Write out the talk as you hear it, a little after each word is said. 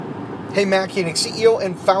Hey, Matt Koenig, CEO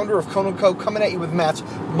and founder of Kona Co, coming at you with Matt's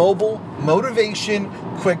Mobile Motivation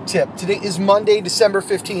Quick Tip. Today is Monday, December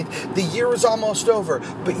 15th. The year is almost over,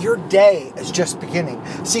 but your day is just beginning.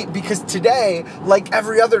 See, because today, like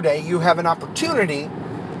every other day, you have an opportunity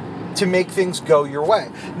to make things go your way.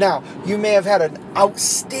 Now, you may have had an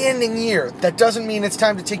outstanding year. That doesn't mean it's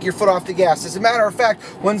time to take your foot off the gas. As a matter of fact,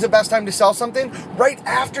 when's the best time to sell something? Right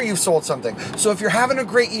after you've sold something. So if you're having a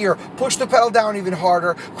great year, push the pedal down even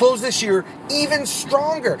harder, close this year even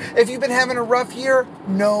stronger. If you've been having a rough year,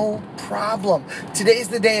 no problem. Today's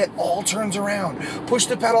the day it all turns around. Push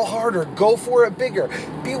the pedal harder, go for it bigger.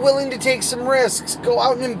 Be willing to take some risks. Go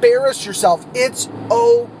out and embarrass yourself. It's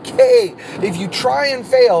okay. If you try and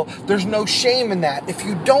fail, there's no shame in that. If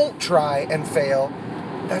you don't try and fail,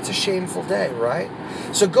 that's a shameful day, right?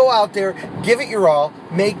 So go out there, give it your all,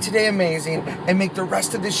 make today amazing, and make the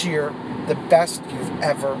rest of this year the best you've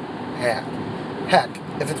ever had. Heck,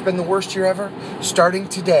 if it's been the worst year ever, starting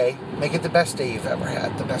today, make it the best day you've ever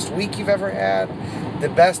had, the best week you've ever had, the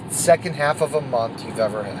best second half of a month you've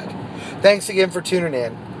ever had. Thanks again for tuning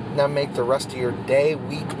in. Now make the rest of your day,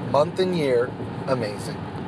 week, month, and year amazing.